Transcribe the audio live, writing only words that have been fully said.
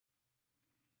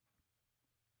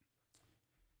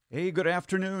Hey, good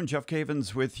afternoon. Jeff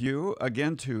Cavins with you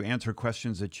again to answer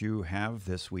questions that you have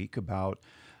this week about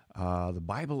the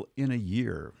Bible in a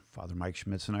year. Father Mike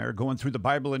Schmitz and I are going through the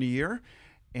Bible in a year,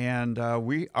 and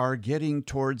we are getting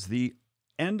towards the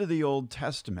end of the Old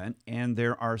Testament, and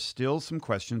there are still some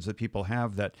questions that people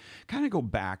have that kind of go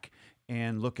back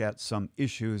and look at some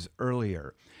issues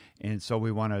earlier. And so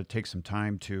we want to take some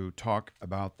time to talk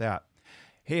about that.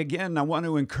 Hey, again, I want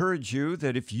to encourage you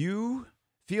that if you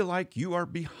feel like you are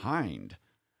behind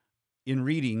in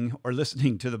reading or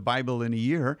listening to the Bible in a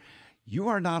year, you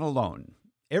are not alone.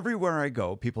 Everywhere I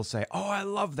go, people say, "Oh, I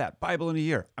love that Bible in a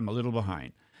year." I'm a little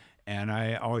behind. And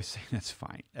I always say, that's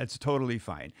fine. That's totally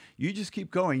fine. You just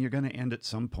keep going. You're going to end at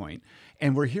some point.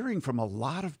 And we're hearing from a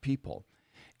lot of people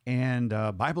and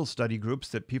Bible study groups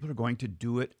that people are going to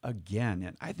do it again.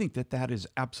 And I think that that is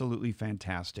absolutely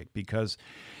fantastic because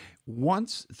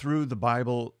once through the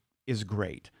Bible is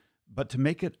great, but to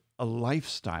make it a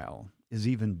lifestyle is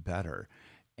even better.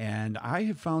 And I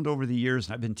have found over the years,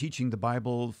 and I've been teaching the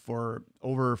Bible for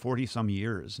over 40 some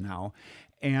years now,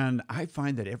 and I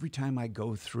find that every time I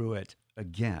go through it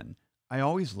again, I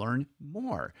always learn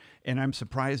more. And I'm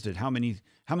surprised at how many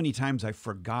times I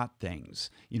forgot things,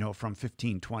 from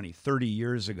 15, 20, 30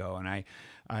 years ago. And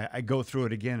I go through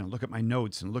it again and look at my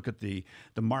notes and look at the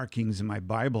markings in my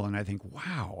Bible, and I think,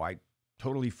 wow, I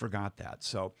totally forgot that.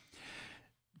 So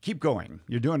keep going.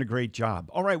 You're doing a great job.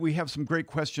 All right, we have some great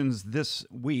questions this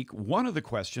week. One of the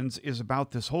questions is about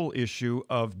this whole issue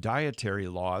of dietary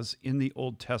laws in the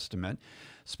Old Testament,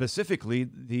 specifically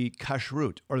the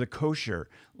kashrut or the kosher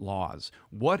laws.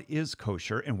 What is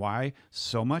kosher and why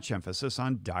so much emphasis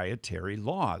on dietary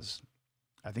laws?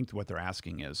 I think what they're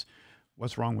asking is,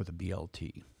 what's wrong with a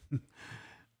BLT?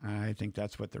 I think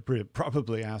that's what they're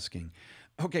probably asking.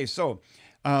 Okay, so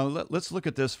let's look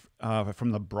at this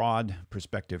from the broad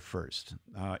perspective first.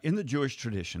 In the Jewish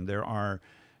tradition, there are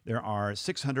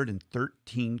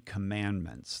 613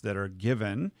 commandments that are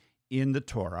given in the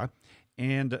Torah,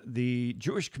 and the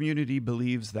Jewish community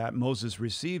believes that Moses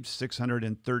received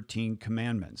 613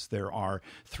 commandments. There are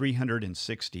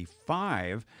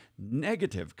 365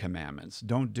 negative commandments.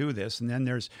 Don't do this. And then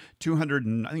there's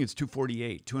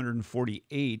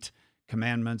 248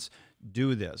 commandments.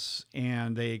 Do this.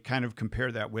 And they kind of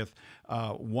compare that with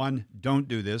one, don't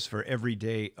do this for every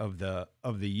day of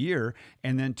the year.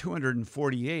 And then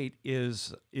 248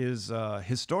 is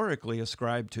historically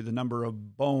ascribed to the number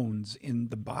of bones in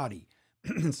the body.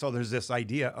 So there's this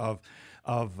idea of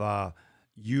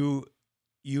you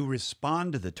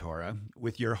respond to the Torah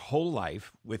with your whole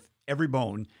life, with every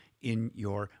bone in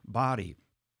your body.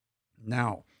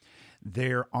 Now,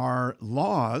 there are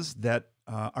laws that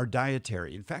are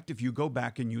dietary. In fact, if you go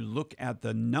back and you look at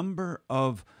the number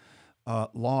of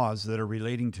laws that are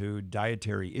relating to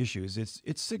dietary issues, it's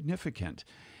significant.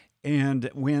 And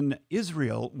when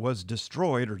Israel was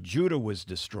destroyed, or Judah was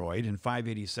destroyed in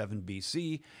 587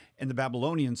 BC, and the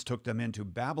Babylonians took them into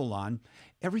Babylon,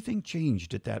 everything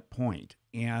changed at that point.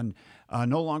 And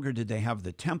no longer did they have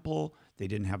the temple, they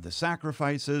didn't have the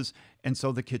sacrifices, and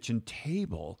so the kitchen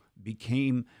table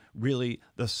became really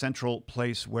the central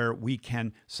place where we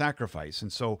can sacrifice.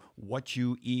 And so what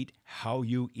you eat, how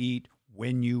you eat,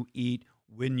 when you eat,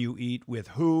 with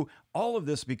who, all of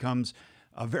this becomes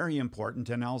very important,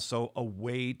 and also a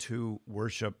way to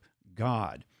worship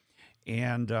God.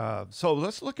 And so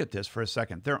let's look at this for a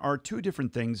second. There are two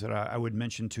different things that I would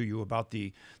mention to you about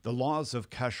the laws of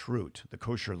kashrut, the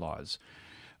kosher laws.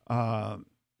 And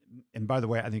by the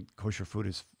way, I think kosher food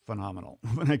is phenomenal.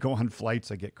 When I go on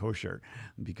flights, I get kosher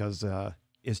because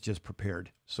it's just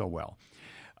prepared so well.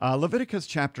 Leviticus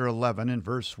chapter 11 and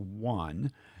verse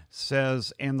 1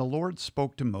 says, "And the Lord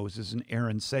spoke to Moses and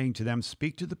Aaron, saying to them,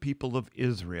 Speak to the people of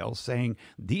Israel, saying,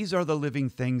 These are the living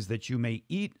things that you may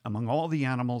eat among all the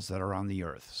animals that are on the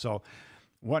earth." So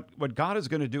what God is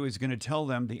going to do is going to tell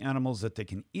them the animals that they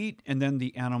can eat and then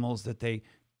the animals that they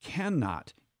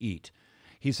cannot eat.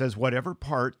 He says, whatever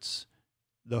parts,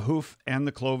 the hoof and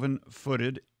the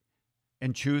cloven-footed,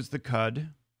 and choose the cud,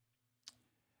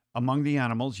 among the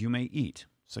animals you may eat.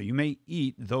 So you may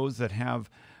eat those that have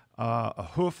a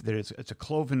hoof, that it's a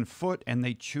cloven foot, and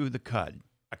they chew the cud.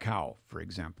 A cow, for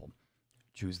example,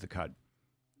 chews the cud,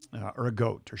 or a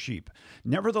goat or sheep.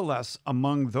 Nevertheless,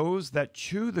 among those that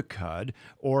chew the cud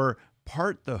or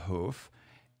part the hoof,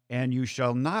 and you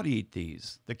shall not eat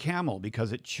these. The camel,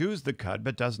 because it chews the cud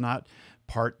but does not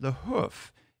part the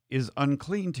hoof, is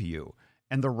unclean to you.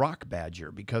 And the rock badger,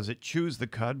 because it chews the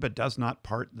cud but does not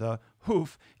part the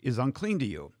hoof, is unclean to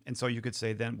you. And so you could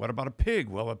say then, what about a pig?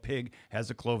 Well, a pig has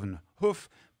a cloven hoof,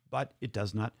 but it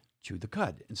does not chew the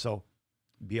cud. And so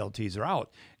BLTs are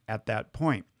out at that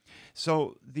point.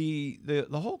 So the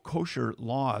whole kosher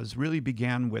laws really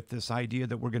began with this idea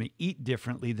that we're going to eat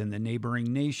differently than the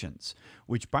neighboring nations,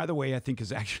 which, by the way, I think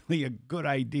is actually a good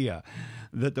idea.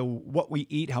 That the what we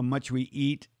eat, how much we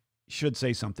eat, should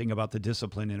say something about the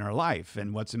discipline in our life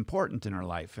and what's important in our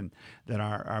life, and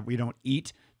that we don't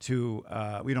eat to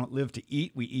we don't live to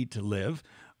eat, we eat to live.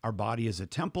 Our body is a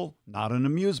temple, not an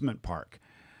amusement park.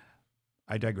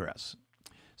 I digress.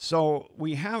 So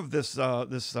we have this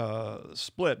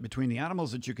split between the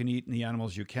animals that you can eat and the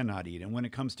animals you cannot eat. And when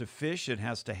it comes to fish, it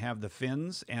has to have the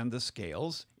fins and the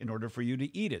scales in order for you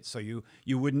to eat it. So you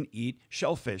wouldn't eat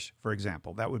shellfish, for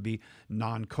example. That would be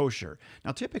non-kosher.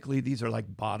 Now, typically these are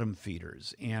like bottom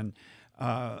feeders, and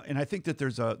I think that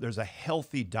there's a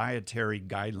healthy dietary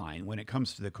guideline when it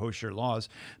comes to the kosher laws.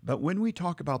 But when we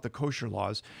talk about the kosher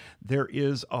laws, there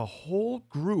is a whole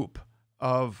group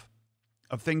of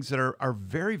things that are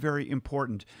very, very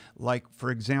important, like,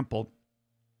 for example,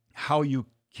 how you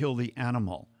kill the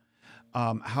animal,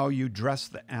 how you dress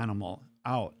the animal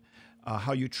out,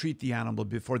 how you treat the animal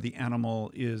before the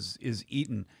animal is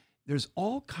eaten. There's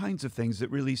all kinds of things that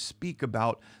really speak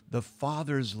about the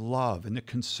Father's love and the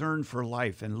concern for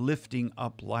life and lifting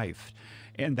up life.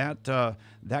 And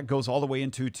that goes all the way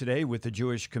into today with the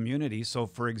Jewish community. So,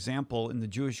 for example, in the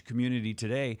Jewish community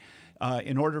today,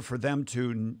 in order for them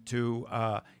to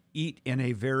eat in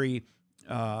a very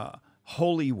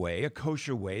holy way, a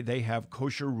kosher way, they have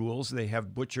kosher rules. They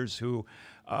have butchers who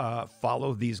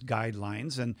follow these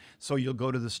guidelines. And so you'll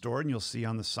go to the store and you'll see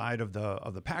on the side of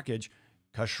the package,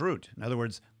 kashrut. In other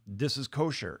words, this is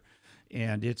kosher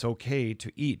and it's okay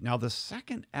to eat. Now, the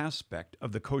second aspect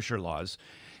of the kosher laws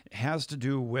has to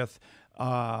do with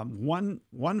one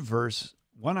verse,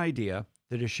 one idea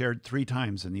that is shared 3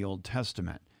 times in the Old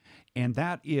Testament. And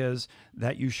that is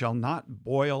that you shall not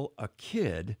boil a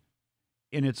kid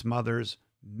in its mother's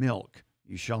milk.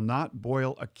 You shall not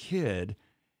boil a kid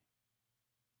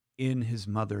in his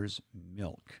mother's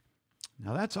milk.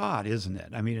 Now, that's odd, isn't it?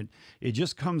 I mean, it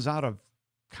just comes out of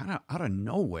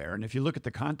nowhere. And if you look at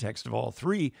the context of all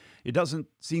 3, it doesn't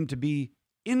seem to be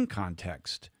in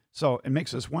context. So it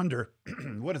makes us wonder,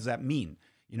 what does that mean?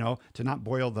 You know, to not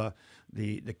boil the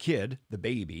kid, the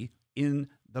baby, in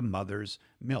the mother's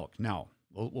milk. Now,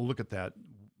 we'll look at that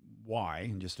why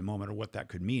in just a moment, or what that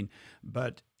could mean.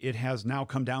 But it has now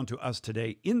come down to us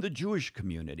today in the Jewish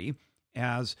community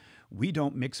as we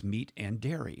don't mix meat and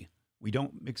dairy. We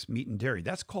don't mix meat and dairy.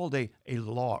 That's called a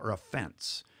law or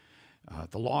offense.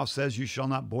 The law says you shall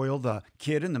not boil the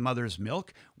kid in the mother's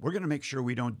milk. We're going to make sure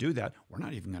we don't do that. We're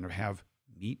not even going to have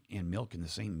meat and milk in the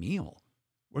same meal.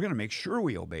 We're going to make sure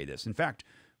we obey this. In fact,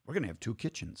 we're going to have 2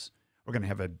 kitchens. We're going to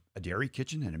have a dairy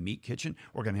kitchen and a meat kitchen.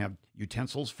 We're going to have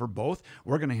utensils for both.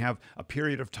 We're going to have a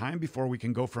period of time before we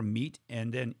can go from meat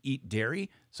and then eat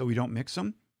dairy so we don't mix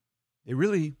them. They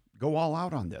really go all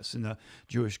out on this in the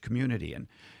Jewish community. And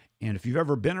if you've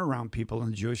ever been around people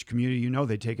in the Jewish community, you know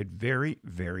they take it very,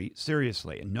 very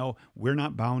seriously. And no, we're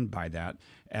not bound by that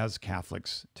as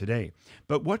Catholics today.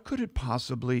 But what could it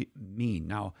possibly mean?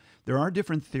 Now, there are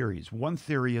different theories. One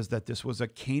theory is that this was a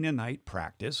Canaanite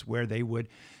practice where they would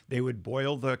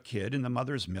boil the kid in the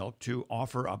mother's milk to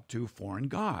offer up to foreign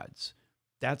gods.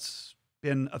 That's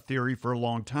been a theory for a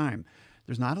long time.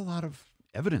 There's not a lot of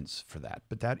evidence for that,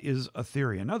 but that is a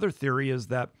theory. Another theory is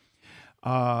that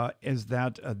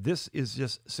this is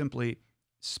just simply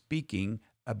speaking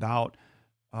about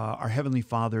our Heavenly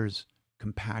Father's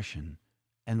compassion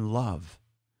and love,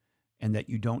 and that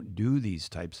you don't do these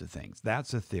types of things.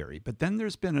 That's a theory. But then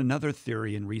there's been another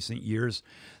theory in recent years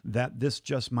that this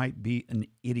just might be an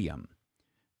idiom.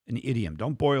 An idiom.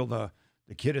 Don't boil the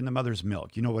kid in the mother's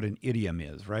milk. You know what an idiom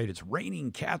is, right? It's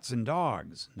raining cats and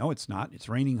dogs. No, it's not. It's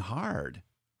raining hard,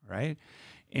 right?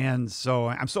 And so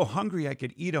I'm so hungry I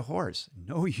could eat a horse.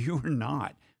 No, you're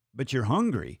not, but you're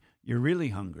hungry. You're really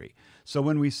hungry. So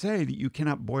when we say that you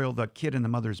cannot boil the kid in the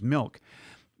mother's milk,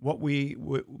 what we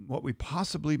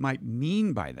possibly might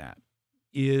mean by that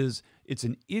is it's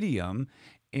an idiom,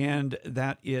 and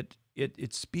that it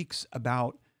speaks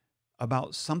about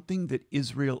something that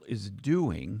Israel is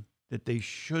doing that they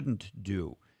shouldn't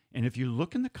do. And if you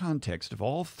look in the context of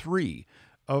all 3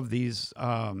 of these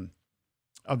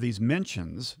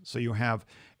mentions, so you have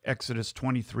Exodus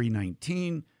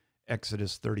 23:19,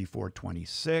 Exodus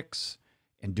 34:26,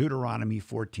 and Deuteronomy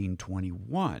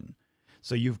 14:21.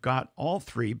 So you've got all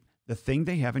 3. The thing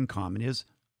they have in common is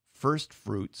first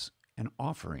fruits and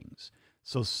offerings.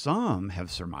 So some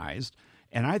have surmised,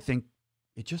 and I think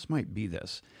it just might be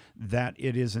this, that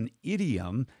it is an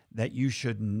idiom that you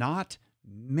should not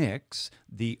mix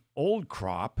the old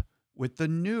crop with the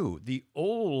new. The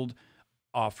old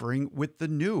offering with the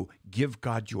new. Give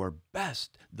God your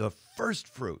best, the first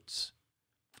fruits.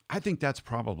 I think that's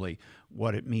probably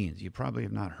what it means. You probably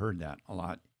have not heard that a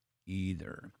lot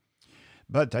either.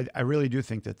 But I really do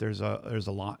think that there's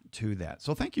a lot to that.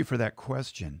 So thank you for that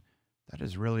question. That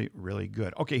is really, really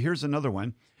good. Okay, here's another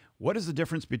one. What is the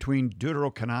difference between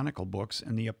Deuterocanonical books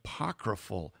and the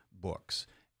Apocryphal books?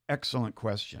 Excellent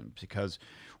question, because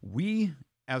we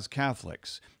as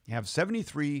Catholics have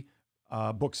 73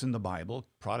 books in the Bible.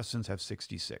 Protestants have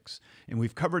 66. And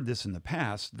we've covered this in the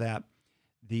past, that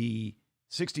the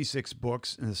 66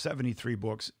 books and the 73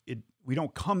 books, we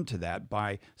don't come to that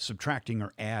by subtracting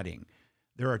or adding.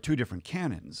 There are two different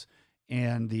canons.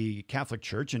 And the Catholic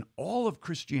Church and all of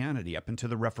Christianity up until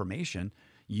the Reformation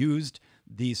used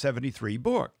the 73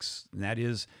 books. And that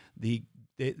is, they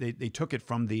took it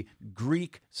from the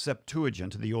Greek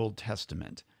Septuagint, the Old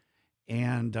Testament.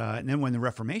 And then when the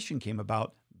Reformation came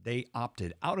about, they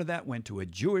opted out of that, went to a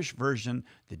Jewish version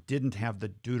that didn't have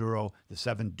the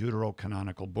 7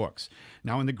 Deuterocanonical books.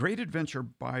 Now, in the Great Adventure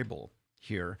Bible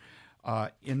here,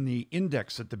 in the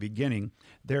index at the beginning,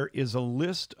 there is a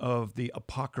list of the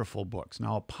apocryphal books.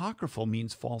 Now, apocryphal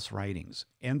means false writings,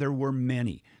 and there were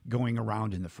many going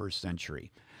around in the first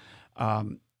century.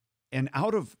 And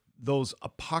out of those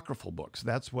apocryphal books,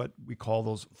 that's what we call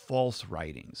those false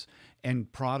writings,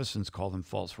 and Protestants call them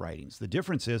false writings. The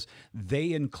difference is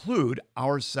they include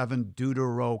our 7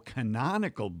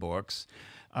 Deuterocanonical books,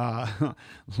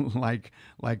 like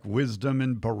Wisdom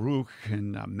and Baruch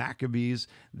and Maccabees.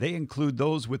 They include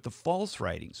those with the false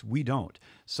writings. We don't.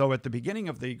 So at the beginning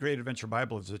of the Great Adventure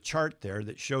Bible, there's a chart there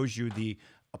that shows you the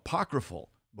apocryphal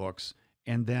books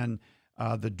and then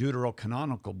the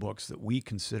Deuterocanonical books that we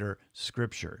consider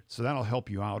Scripture. So that'll help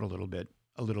you out a little bit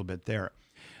there.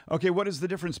 Okay, what is the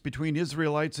difference between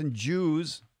Israelites and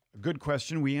Jews? A good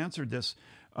question. We answered this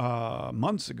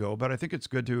months ago, but I think it's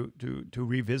good to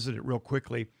revisit it real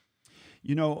quickly.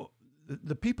 You know,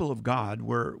 the people of God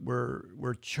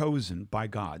were chosen by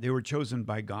God. They were chosen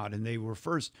by God, and they were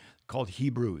first called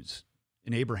Hebrews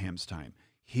in Abraham's time.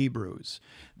 Hebrews.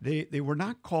 They were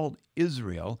not called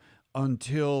Israel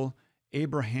until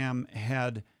Abraham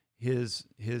had his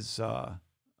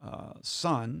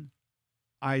son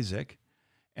Isaac,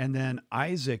 and then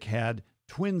Isaac had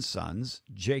twin sons,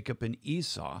 Jacob and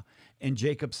Esau, and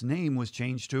Jacob's name was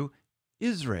changed to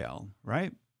Israel,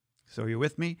 right? So you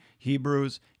with me?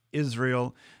 Hebrews,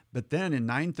 Israel. But then in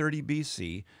 930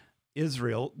 BC,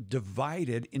 Israel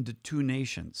divided into 2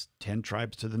 nations, 10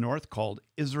 tribes to the north called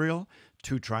Israel,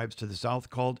 2 tribes to the south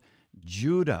called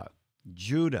Judah.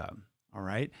 All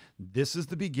right? This is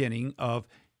the beginning of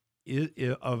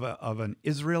an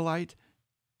Israelite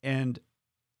and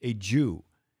a Jew.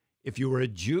 If you were a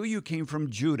Jew, you came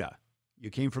from Judah. You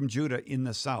came from Judah in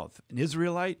the south. An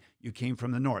Israelite, you came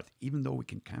from the north, even though we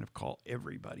can kind of call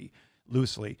everybody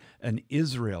loosely an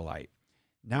Israelite.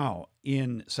 Now,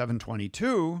 in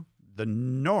 722, the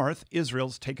north,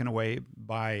 Israel's taken away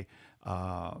by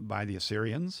the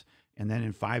Assyrians. And then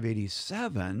in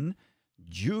 587,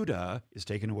 Judah is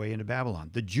taken away into Babylon,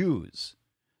 the Jews.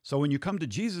 So when you come to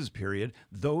Jesus' period,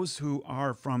 those who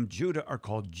are from Judah are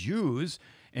called Jews,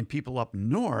 and people up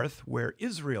north, where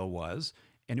Israel was,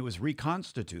 and it was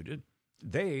reconstituted,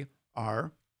 they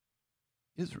are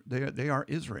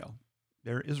Israel.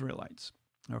 They're Israelites.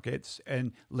 Okay,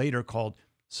 and later called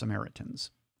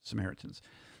Samaritans.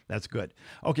 That's good.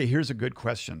 Okay, here's a good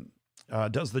question.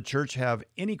 Does the church have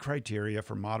any criteria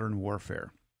for modern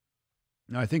warfare?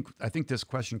 Now, I think this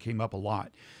question came up a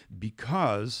lot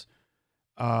because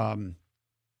there's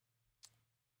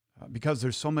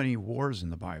so many wars in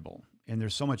the Bible, and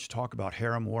there's so much talk about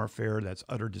harem warfare, that's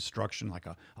utter destruction, like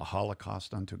a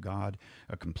holocaust unto God,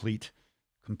 a complete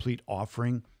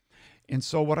offering. And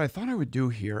so what I thought I would do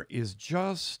here is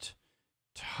just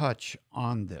touch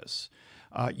on this.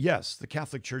 Yes, the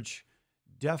Catholic Church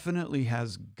definitely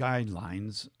has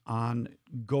guidelines on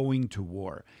going to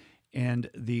war. And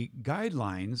the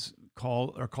guidelines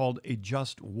are called a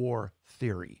just war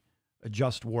theory. A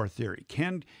just war theory.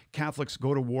 Can Catholics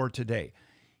go to war today?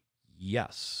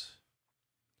 Yes.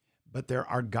 But there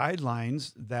are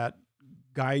guidelines that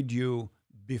guide you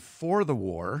before the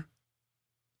war,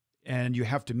 and you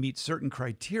have to meet certain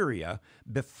criteria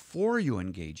before you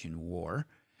engage in war.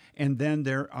 And then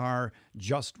there are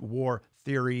just war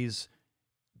theories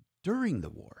during the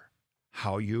war,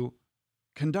 how you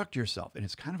conduct yourself. And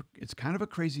it's kind of a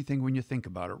crazy thing when you think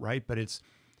about it, right? But it's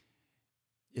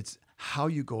how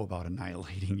you go about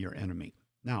annihilating your enemy.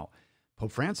 Now,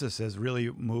 Pope Francis has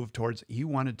really moved towards, he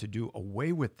wanted to do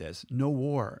away with this, no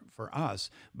war for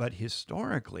us. But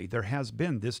historically, there has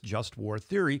been this just war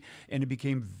theory, and it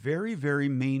became very, very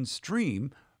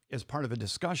mainstream as part of a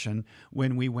discussion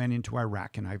when we went into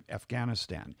Iraq and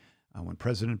Afghanistan. When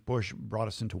President Bush brought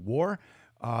us into war,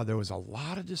 there was a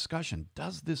lot of discussion.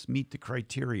 Does this meet the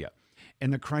criteria?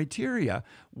 And the criteria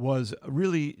was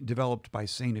really developed by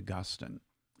St. Augustine.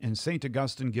 And St.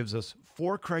 Augustine gives us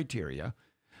 4 criteria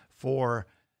for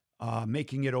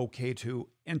making it okay to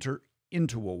enter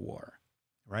into a war,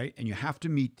 right? And you have to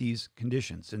meet these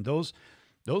conditions. And those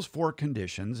 4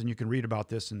 conditions, and you can read about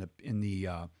this in the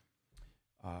I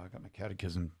got my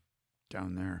catechism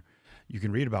down there. You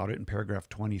can read about it in paragraph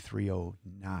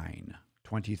 2309.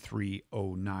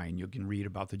 2309. You can read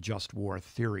about the just war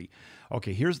theory.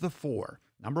 Okay, here's the 4.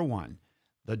 Number 1,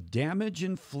 the damage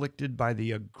inflicted by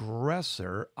the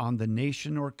aggressor on the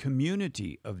nation or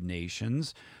community of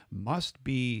nations must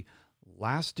be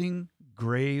lasting,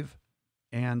 grave,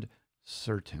 and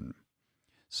certain.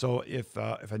 So if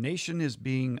a nation is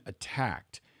being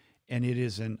attacked, and it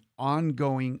is an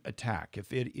ongoing attack,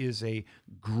 if it is a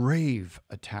grave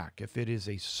attack, if it is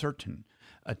a certain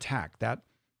attack,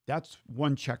 that's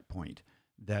one checkpoint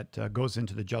that goes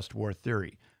into the just war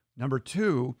theory. Number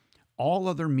 2, all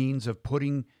other means of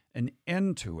putting an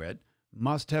end to it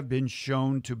must have been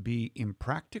shown to be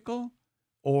impractical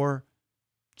or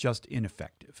just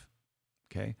ineffective.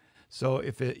 Okay, so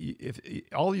if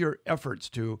all your efforts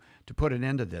to put an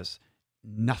end to this,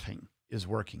 nothing is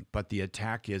working, but the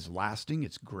attack is lasting,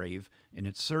 it's grave, and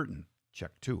it's certain.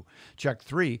 Check 2. Check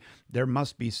 3, there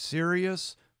must be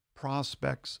serious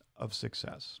prospects of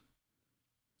success.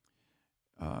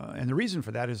 And the reason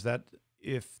for that is that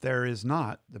if there is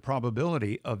not, the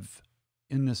probability of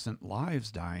innocent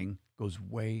lives dying goes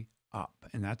way up.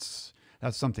 And that's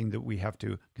something that we have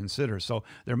to consider. So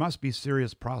there must be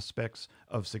serious prospects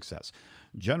of success.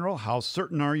 General, how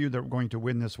certain are you that we're going to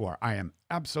win this war? I am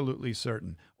absolutely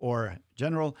certain. Or,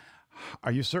 General,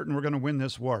 are you certain we're going to win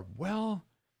this war? Well,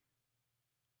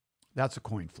 that's a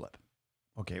coin flip.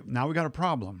 Okay, now we got a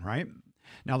problem, right?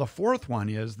 Now the 4th one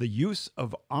is the use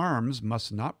of arms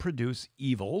must not produce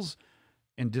evils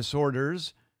and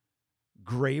disorders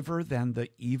graver than the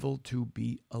evil to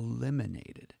be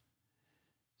eliminated.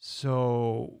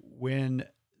 So when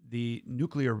the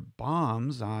nuclear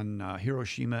bombs on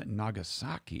Hiroshima and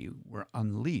Nagasaki were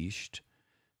unleashed,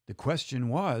 the question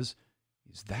was,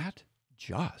 is that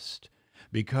just?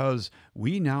 Because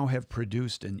we now have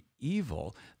produced an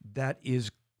evil that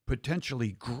is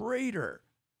potentially greater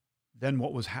than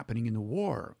what was happening in the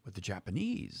war with the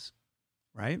Japanese,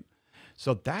 right?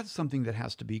 So that's something that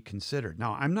has to be considered.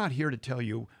 Now, I'm not here to tell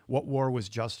you what war was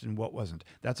just and what wasn't.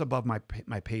 That's above my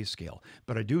pay scale.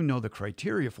 But I do know the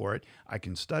criteria for it. I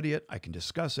can study it. I can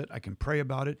discuss it. I can pray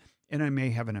about it. And I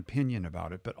may have an opinion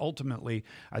about it. But ultimately,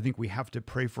 I think we have to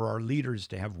pray for our leaders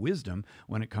to have wisdom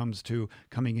when it comes to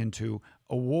coming into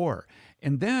a war.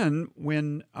 And then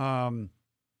when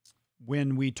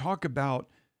we talk about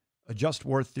a just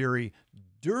war theory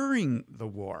during the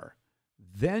war,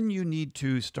 then you need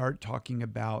to start talking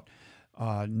about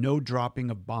no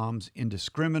dropping of bombs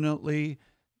indiscriminately,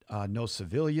 no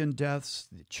civilian deaths,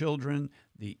 the children,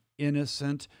 the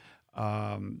innocent.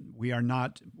 We are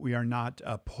not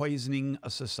poisoning a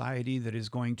society that is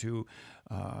going to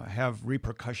have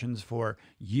repercussions for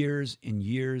years and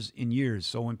years and years.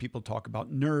 So when people talk about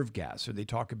nerve gas or they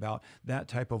talk about that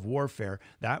type of warfare,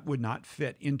 that would not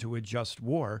fit into a just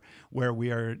war where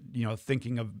we are,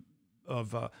 thinking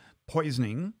of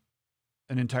poisoning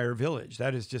an entire village.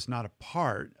 That is just not a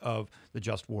part of the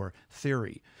just war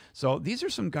theory. So these are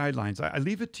some guidelines. I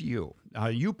leave it to you.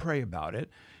 You pray about it.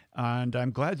 And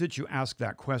I'm glad that you asked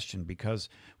that question because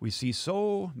we see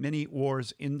so many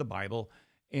wars in the Bible.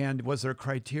 And was there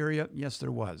criteria? Yes,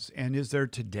 there was. And is there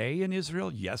today in Israel?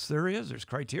 Yes, there is. There's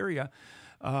criteria.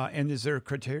 And is there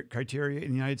criteria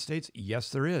in the United States? Yes,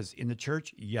 there is. In the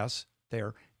church? Yes,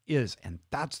 there is. And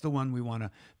that's the one we want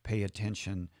to pay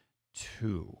attention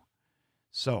to.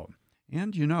 So,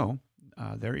 and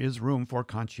there is room for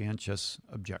conscientious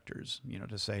objectors,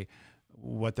 to say,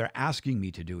 what they're asking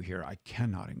me to do here, I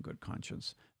cannot in good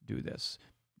conscience do this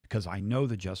because I know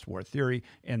the just war theory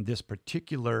and this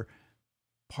particular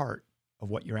part of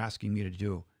what you're asking me to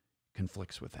do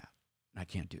conflicts with that. I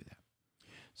can't do that.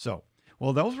 So,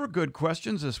 well, those were good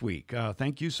questions this week.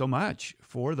 Thank you so much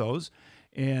for those.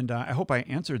 And I hope I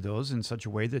answered those in such a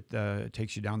way that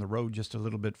takes you down the road just a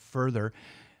little bit further.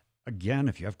 Again,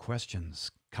 if you have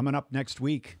questions, coming up next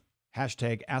week,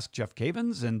 hashtag Ask Jeff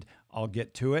Cavins, and I'll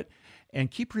get to it. And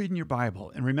keep reading your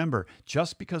Bible. And remember,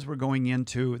 just because we're going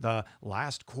into the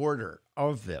last quarter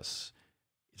of this,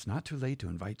 it's not too late to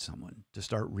invite someone to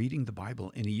start reading the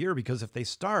Bible in a year, because if they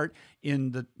start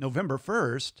in the November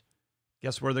 1st,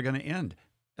 guess where they're going to end?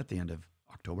 At the end of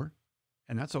October.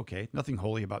 And that's okay. Nothing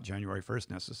holy about January 1st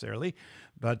necessarily,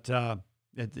 but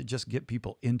just get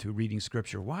people into reading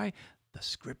Scripture. Why? The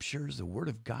Scriptures, the Word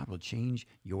of God will change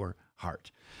your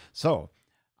heart. So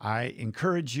I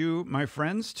encourage you, my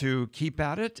friends, to keep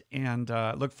at it, and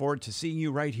look forward to seeing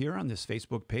you right here on this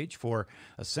Facebook page for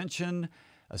Ascension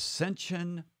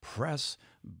Press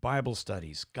Bible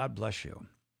Studies. God bless you.